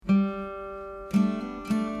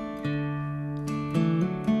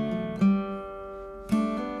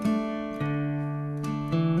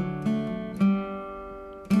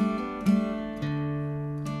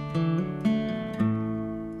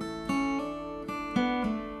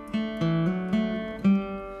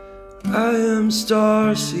I am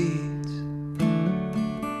star seeds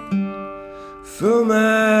from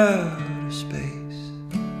outer space.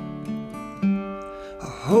 I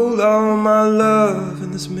hold all my love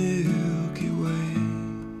in this Milky Way.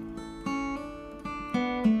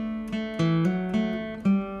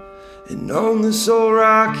 And on this old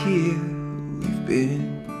rock here we've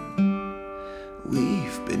been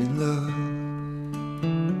in love.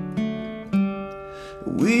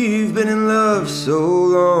 We've been in love so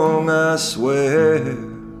long, I swear.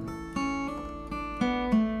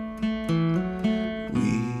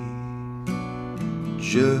 We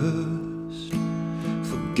just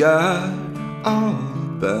forgot all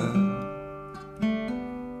about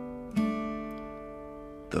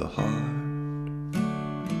the heart.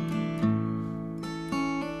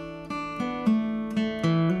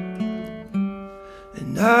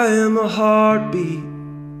 And I am a heartbeat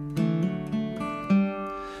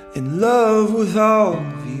in love with all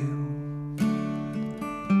of you.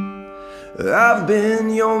 I've been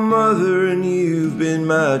your mother and you've been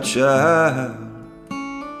my child.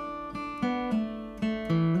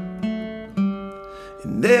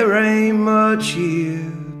 And there ain't much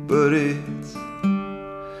here, but it's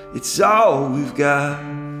all we've got.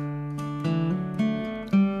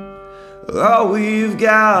 All we've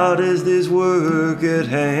got is this work at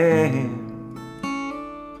hand.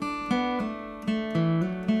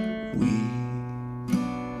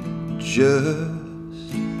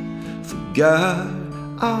 Just forgot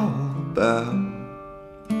all about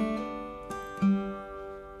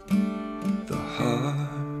the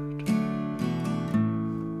heart.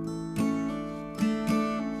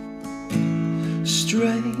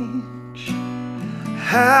 Strange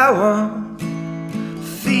how I'm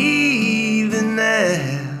feeling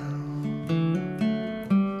now,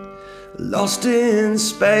 lost in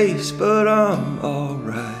space, but I'm alright.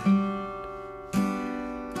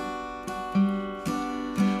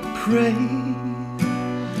 Pray,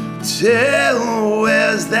 tell,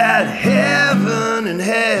 where's that heaven and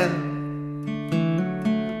hell?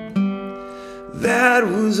 That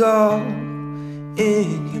was all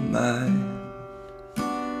in your mind.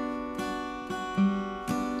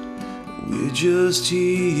 We're just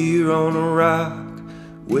here on a rock,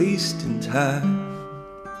 wasting time.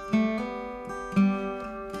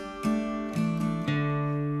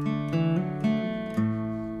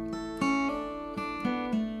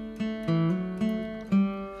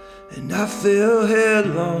 And I fell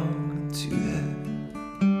headlong into their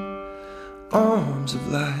arms of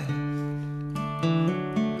light,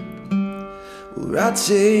 where I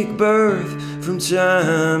take birth from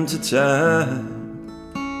time to time.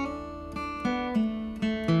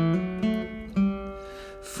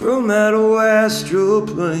 From that old astral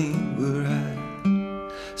plane where I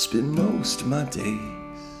spend most of my days,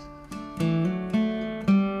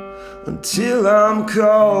 until I'm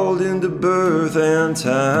called into birth and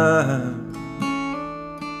time.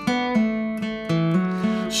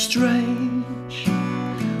 Strange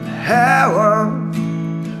how I'm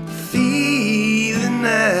feeling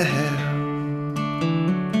now,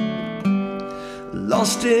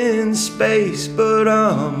 lost in space, but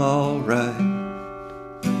I'm alright.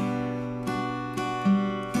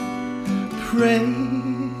 Pray,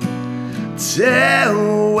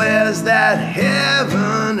 tell, where's that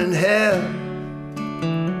heaven and hell?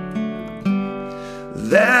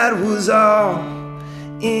 That was all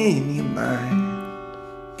in your mind.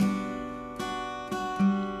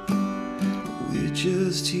 We're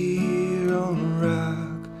just here on a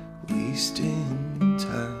rock, wasting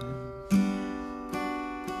time.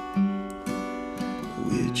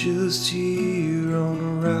 We're just here on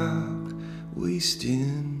a rock,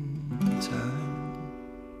 wasting time.